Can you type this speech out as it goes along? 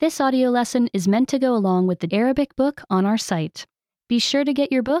This audio lesson is meant to go along with the Arabic book on our site. Be sure to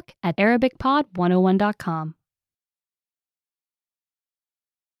get your book at ArabicPod101.com.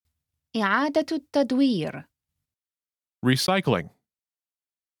 إعادة التدوير. Recycling.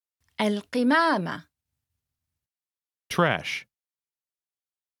 القمامة. Trash.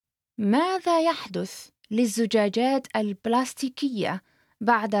 ماذا يحدث للزجاجات البلاستيكية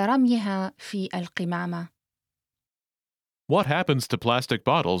بعد رميها في القمامة؟ What happens to plastic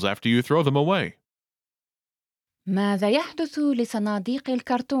bottles after you throw them away? ماذا يحدث لصناديق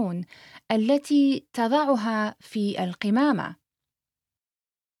الكرتون التي تضعها في القمامة؟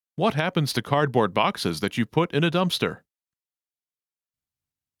 What happens to cardboard boxes that you put in a dumpster?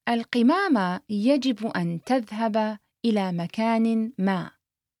 القمامة يجب أن تذهب إلى مكان ما.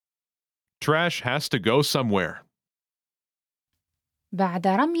 Trash has to go somewhere. بعد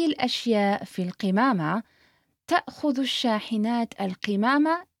رمي الأشياء في القمامة، تأخذ الشاحنات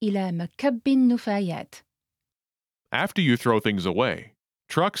القمامة إلى مكب النفايات. After you throw things away,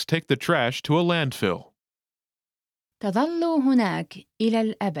 trucks take the trash to a landfill. تظل هناك إلى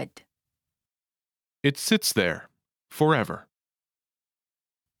الأبد. It sits there forever.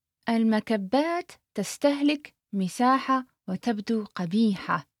 المكبات تستهلك مساحة وتبدو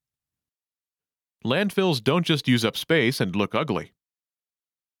قبيحة. Landfills don't just use up space and look ugly.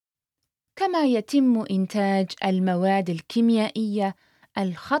 كما يتم إنتاج المواد الكيميائية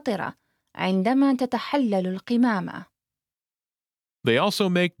الخطرة عندما تتحلل القمامة. They also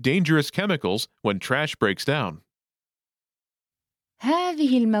make dangerous chemicals when trash breaks down.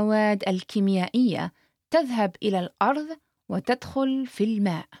 هذه المواد الكيميائية تذهب إلى الأرض وتدخل في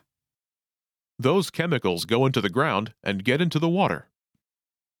الماء. Those chemicals go into the ground and get into the water.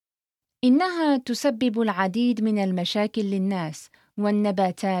 إنها تسبب العديد من المشاكل للناس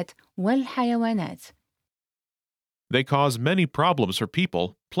والنباتات والحيوانات. They cause many problems for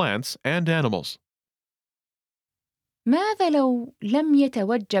people, plants, and animals. ماذا لو لم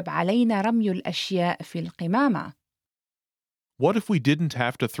يتوجب علينا رمي الأشياء في القمامة؟ What if we didn't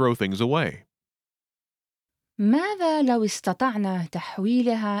have to throw things away? ماذا لو استطعنا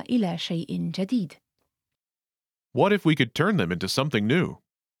تحويلها إلى شيء جديد؟ What if we could turn them into something new?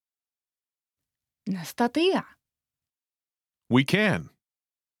 نستطيع. We can.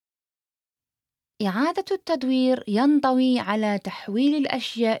 إعادة التدوير ينطوي على تحويل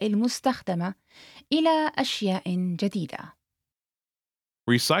الأشياء المستخدمة إلى أشياء جديدة.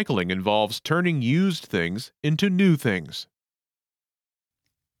 Recycling involves turning used things into new things.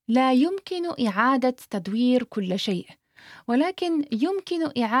 لا يمكن إعادة تدوير كل شيء، ولكن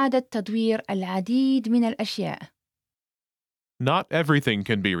يمكن إعادة تدوير العديد من الأشياء. Not everything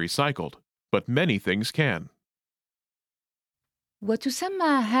can be recycled, but many things can.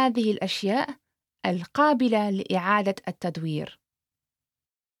 وتسمى هذه الأشياء القابلة لإعادة التدوير.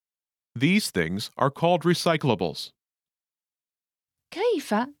 These things are called recyclables.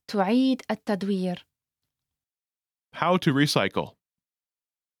 كيف تعيد التدوير؟ How to recycle.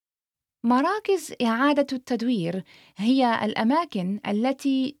 مراكز إعادة التدوير هي الأماكن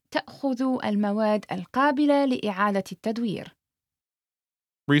التي تأخذ المواد القابلة لإعادة التدوير.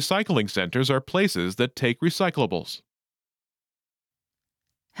 Recycling centers are places that take recyclables.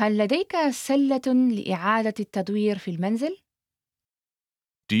 هل لديك سلة لإعادة التدوير في المنزل؟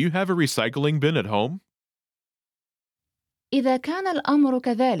 Do you have a recycling bin at home? إذا كان الأمر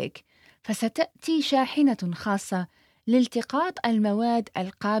كذلك، فستأتي شاحنة خاصة لالتقاط المواد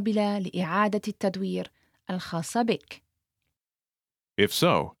القابلة لإعادة التدوير الخاصة بك. If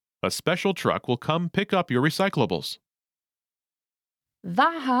so, a special truck will come pick up your recyclables.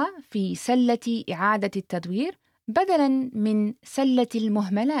 ضعها في سلة إعادة التدوير بدلاً من سلة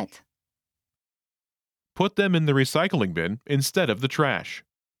المهملات. Put them in the recycling bin instead of the trash.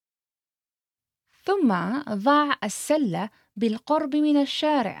 ثم ضع السلة بالقرب من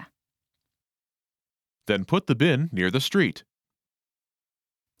الشارع. Then put the bin near the street.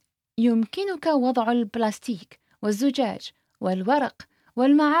 يمكنك وضع البلاستيك والزجاج والورق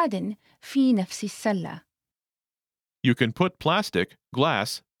والمعادن في نفس السلة. You can put plastic,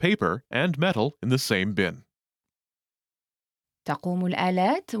 glass, paper, and metal in the same bin. تقوم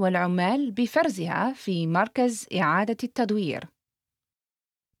الآلات والعمال بفرزها في مركز إعادة التدوير.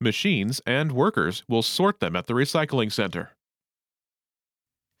 Machines and workers will sort them at the recycling center.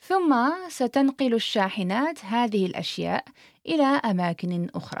 ثم ستنقل الشاحنات هذه الأشياء إلى أماكن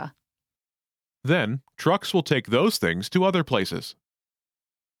أخرى. Then, trucks will take those things to other places.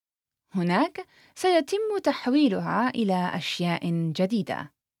 هناك سيتم تحويلها إلى أشياء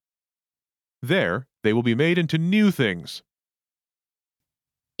جديدة. There, they will be made into new things.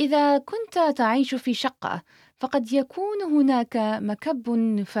 إذا كنت تعيش في شقة، فقد يكون هناك مكب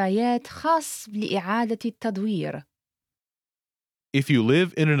نفايات خاص لإعادة التدوير. If you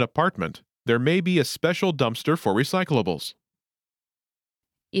live in an apartment, there may be a special dumpster for recyclables.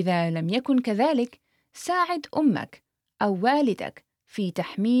 إذا لم يكن كذلك، ساعد أمك أو والدك في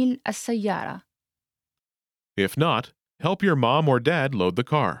تحميل السيارة. If not, help your mom or dad load the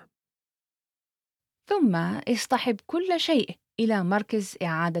car. ثم اصطحب كل شيء إلى مركز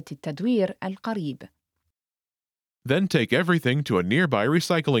إعادة التدوير القريب. Then take everything to a nearby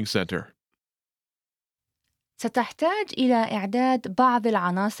recycling center. ستحتاج إلى إعداد بعض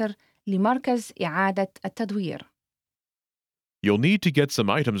العناصر لمركز إعادة التدوير. You'll need to get some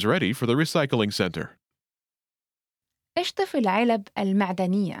items ready for the recycling center. اشطف العلب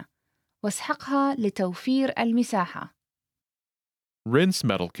المعدنية واسحقها لتوفير المساحة. Rinse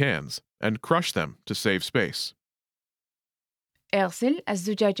metal cans and crush them to save space. اغسل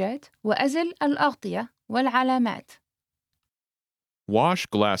الزجاجات وأزل الأغطية والعلامات. Wash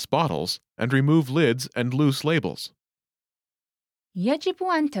glass bottles and remove lids and loose labels. يجب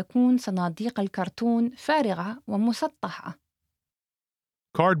أن تكون صناديق الكرتون فارغة ومسطحة.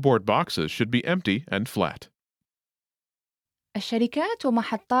 Cardboard boxes should be empty and flat. الشركات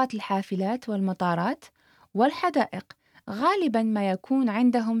ومحطات الحافلات والمطارات والحدائق غالباً ما يكون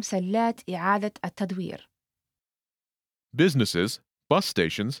عندهم سلات إعادة التدوير. Businesses, bus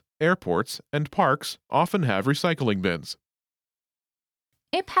stations, airports, and parks often have recycling bins.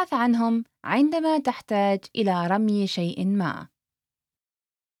 ابحث عنهم عندما تحتاج إلى رمي شيء ما.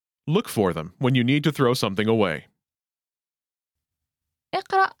 Look for them when you need to throw something away.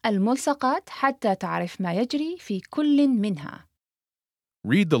 اقرأ الملصقات حتى تعرف ما يجري في كل منها.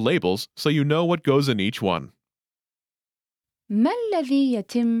 Read the labels so you know what goes in each one. ما الذي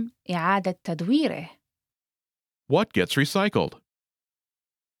يتم إعادة تدويره؟ What gets recycled?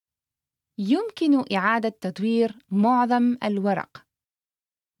 يمكن إعادة تدوير معظم الورق.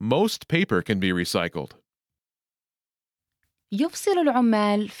 Most paper can be recycled. يفصل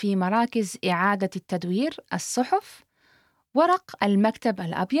العمال في مراكز إعادة التدوير الصحف، ورق المكتب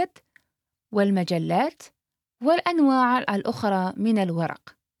الأبيض، والمجلات، والأنواع الأخرى من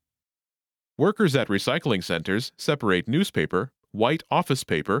الورق. Workers at recycling centers separate newspaper, white office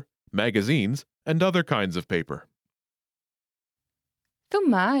paper, magazines, and other kinds of paper.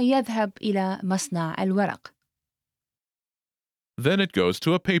 ثم يذهب إلى مصنع الورق. Then it goes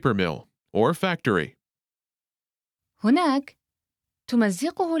to a paper mill or factory. هناك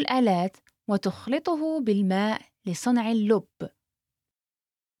تمزقه الآلات وتخلطه بالماء لصنع اللب.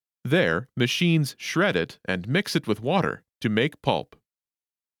 There, machines shred it and mix it with water to make pulp.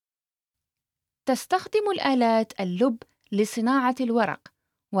 تستخدم الآلات اللب لصناعة الورق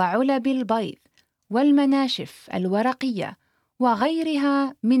وعلب البيض والمناشف الورقية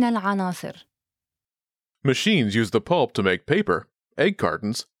وغيرها من العناصر. Machines use the pulp to make paper, egg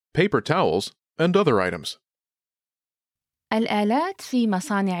cartons, paper towels, and other items. الآلات في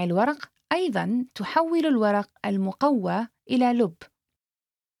مصانع الورق أيضاً تحول الورق المقوى إلى لب.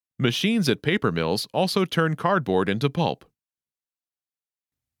 Machines at paper mills also turn cardboard into pulp.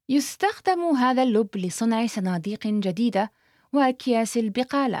 يستخدم هذا اللب لصنع صناديق جديدة وأكياس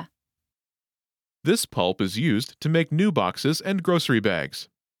البقالة. This pulp is used to make new boxes and grocery bags.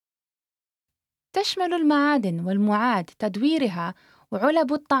 تشمل المعادن والمعاد تدويرها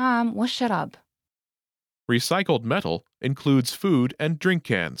وعلب الطعام والشراب. Recycled metal includes food and drink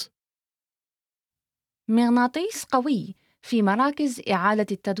cans. مغناطيس قوي في مراكز إعادة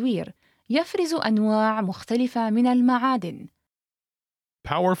التدوير يفرز أنواع مختلفة من المعادن.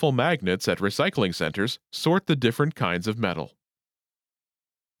 Powerful magnets at recycling centers sort the different kinds of metal.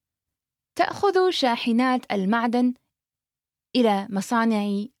 تأخذ شاحنات المعدن إلى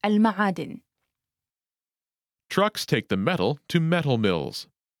مصانع المعادن. Trucks take the metal to metal mills.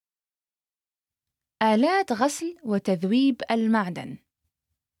 آلات غسل وتذويب المعدن.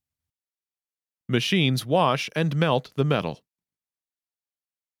 Machines wash and melt the metal.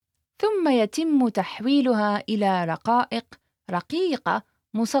 ثم يتم تحويلها إلى رقائق رقيقة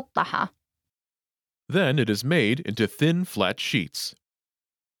مسطحة. Then it is made into thin, flat sheets.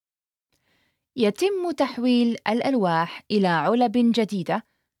 يتم تحويل الألواح إلى علب جديدة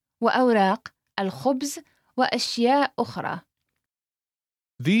وأوراق الخبز وأشياء أخرى.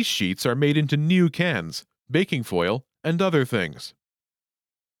 These sheets are made into new cans, baking foil, and other things.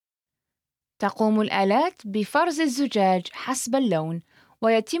 تقوم الآلات بفرز الزجاج حسب اللون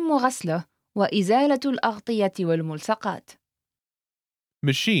ويتم غسله وإزالة الأغطية والملصقات.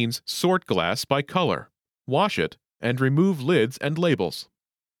 Machines sort glass by color, wash it, and remove lids and labels.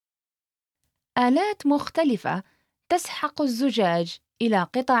 آلات مختلفة تسحق الزجاج إلى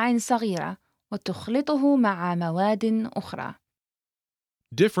قطع صغيرة وتخلطه مع مواد أخرى.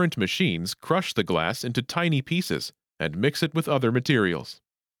 Different machines crush the glass into tiny pieces and mix it with other materials.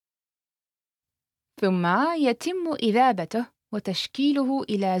 ثم يتم إذابته وتشكيله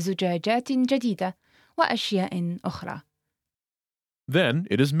إلى زجاجات جديدة وأشياء أخرى. Then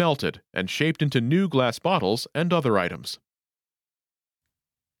it is melted and shaped into new glass bottles and other items.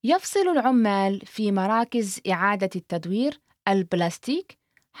 يفصل العمال في مراكز إعادة التدوير البلاستيك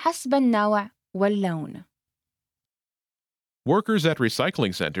حسب النوع واللون. Workers at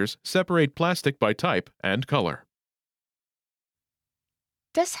recycling centers separate plastic by type and color.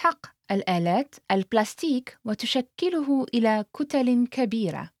 تسحق الآلات البلاستيك وتشكله إلى كتل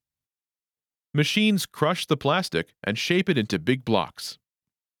كبيرة. Machines crush the plastic and shape it into big blocks.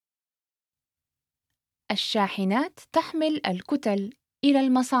 الشاحنات تحمل الكتل إلى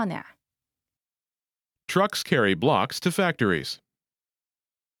المصانع. Trucks carry blocks to factories.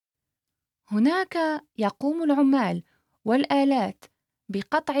 هناك يقوم العمال والآلات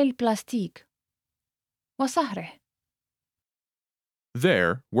بقطع البلاستيك وصهره.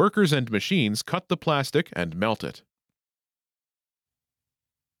 There, workers and machines cut the plastic and melt it.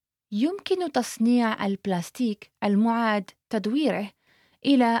 يمكن تصنيع البلاستيك المعاد تدويره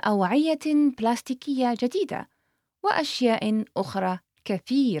إلى أوعية بلاستيكية جديدة وأشياء أخرى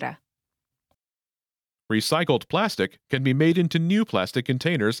كثيرة. Recycled plastic can be made into new plastic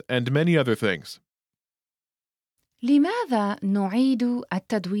containers and many other things. لماذا نعيد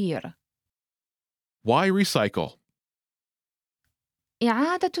التدوير؟ Why recycle?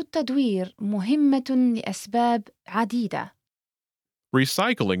 إعادة التدوير مهمة لأسباب عديدة.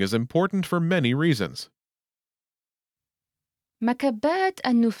 Recycling is important for many reasons. مكبات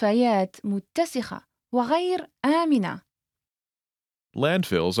النفايات متسخة وغير آمنة.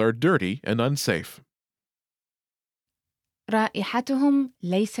 Landfills are dirty and unsafe. رائحتهم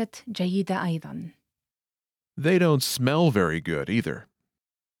ليست جيدة أيضاً. They don't smell very good either.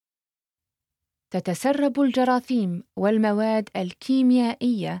 تتسرب الجراثيم والمواد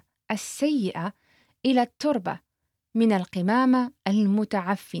الكيميائية السيئة إلى التربة من القمامة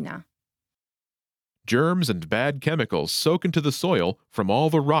المتعفنة. Germs and bad chemicals soak into the soil from all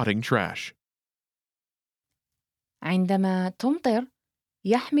the rotting trash. عندما تمطر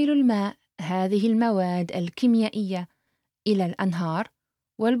يحمل الماء هذه المواد الكيميائية إلى الأنهار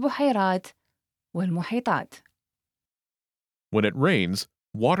والبحيرات والمحيطات. When it rains,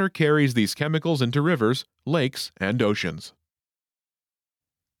 water carries these chemicals into rivers, lakes, and oceans.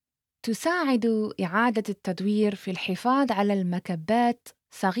 تساعد إعادة التدوير في الحفاظ على المكبات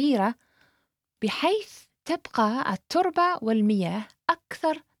صغيرة بحيث تبقى التربة والمياه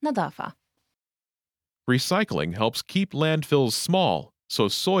أكثر نظافة. Recycling helps keep landfills small so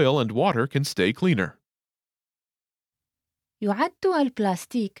soil and water can stay cleaner. يعد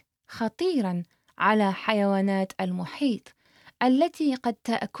البلاستيك خطيراً على حيوانات المحيط التي قد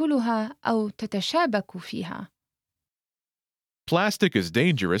تأكلها أو تتشابك فيها. Plastic is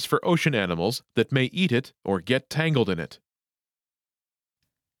dangerous for ocean animals that may eat it or get tangled in it.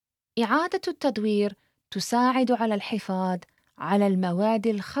 إعادة التدوير تساعد على الحفاظ على المواد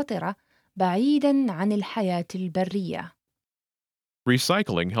الخطرة بعيداً عن الحياة البرية.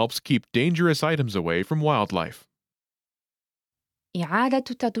 Recycling helps keep dangerous items away from wildlife. إعادة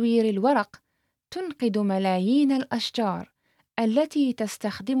تدوير الورق تنقذ ملايين الأشجار التي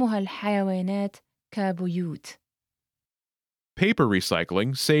تستخدمها الحيوانات كبيوت. Paper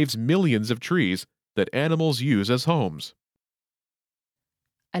recycling saves millions of trees that animals use as homes.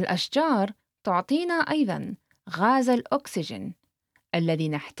 الأشجار تعطينا أيضاً غاز الأكسجين الذي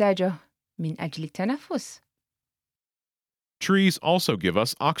نحتاجه من أجل التنفس. Trees also give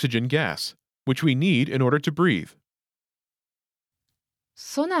us oxygen gas, which we need in order to breathe.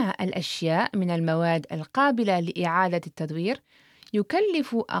 صنع الأشياء من المواد القابلة لإعادة التدوير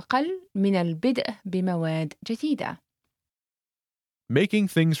يكلف أقل من البدء بمواد جديدة. Making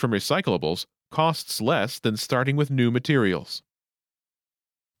things from recyclables costs less than starting with new materials.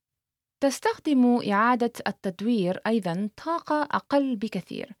 تستخدم إعادة التدوير أيضاً طاقة أقل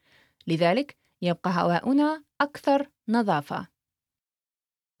بكثير، لذلك يبقى هواؤنا أكثر نظافة.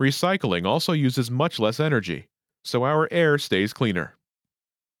 Recycling also uses much less energy, so our air stays cleaner.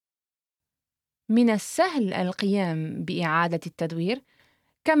 من السهل القيام بإعادة التدوير،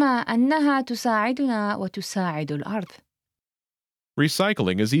 كما أنها تساعدنا وتساعد الأرض.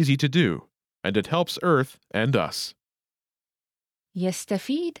 Recycling is easy to do, and it helps Earth and us.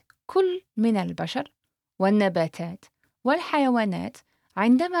 يستفيد كل من البشر والنباتات والحيوانات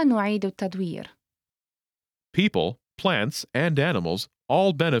عندما نعيد التدوير. People, plants, and animals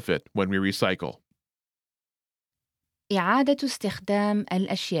all benefit when we recycle. إعادة استخدام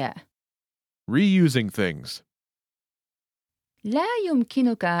الأشياء Reusing things. لا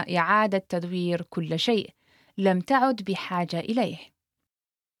يمكنك إعادة تدوير كل شيء لم تعد بحاجة إليه.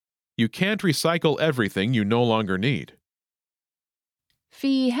 You can't recycle everything you no longer need.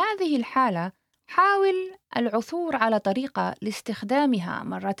 في هذه الحالة حاول العثور على طريقة لاستخدامها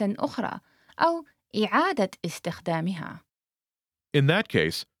مرة أخرى أو إعادة استخدامها. In that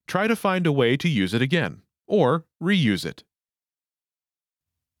case, try to find a way to use it again, or reuse it.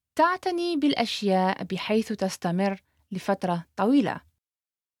 تعتني بالأشياء بحيث تستمر لفترة طويلة.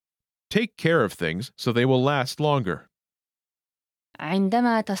 Take care of things so they will last longer.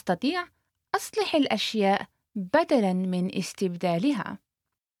 عندما تستطيع، أصلح الأشياء بدلاً من استبدالها.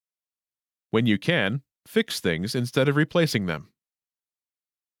 When you can, fix things instead of replacing them.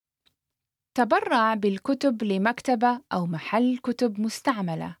 تبرع بالكتب لمكتبة أو محل كتب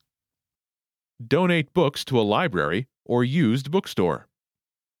مستعملة. Donate books to a library or used bookstore.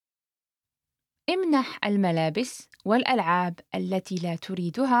 امنح الملابس والألعاب التي لا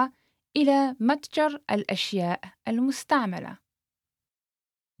تريدها إلى متجر الأشياء المستعملة.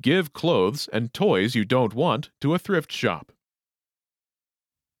 Give clothes and toys you don't want to a thrift shop.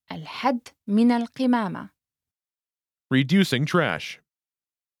 الحد من القمامة. Reducing trash.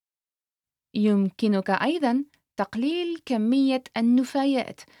 يمكنك أيضاً تقليل كمية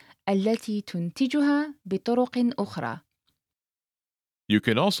النفايات التي تنتجها بطرق أخرى. You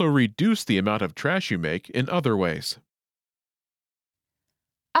can also reduce the amount of trash you make in other ways.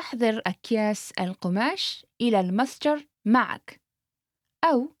 أحضر أكياس القماش إلى المتجر معك،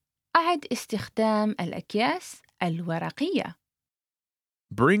 أو أعد استخدام الأكياس الورقية.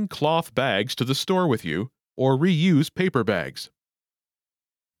 Bring cloth bags to the store with you or reuse paper bags.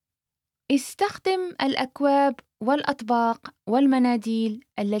 استخدم الأكواب والأطباق والمناديل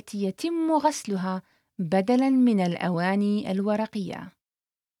التي يتم غسلها بدلاً من الأواني الورقية.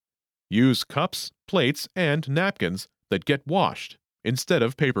 Use cups, plates, and napkins that get washed instead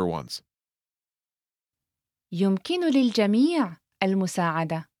of paper ones. يمكن للجميع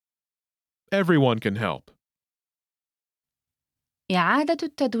المساعدة. Everyone can help. إعادة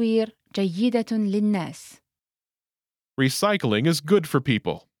التدوير جيدة للناس. Recycling is good for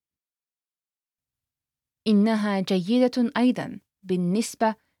people. إنها جيدة أيضاً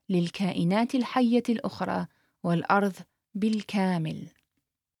بالنسبة للكائنات الحية الأخرى والأرض بالكامل.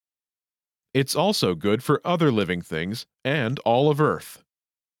 It's also good for other living things and all of Earth.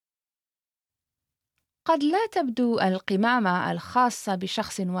 قد لا تبدو القمامة الخاصة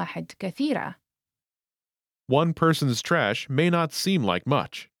بشخص واحد كثيرة. One person's trash may not seem like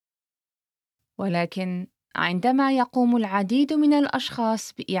much, ولكن عندما يقوم العديد من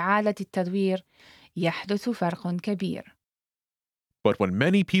الأشخاص بإعادة التدوير يحدث فرق كبير. but when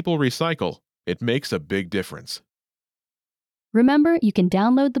many people recycle, it makes a big difference. Remember, you can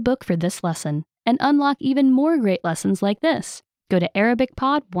download the book for this lesson and unlock even more great lessons like this. Go to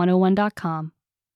ArabicPod101.com.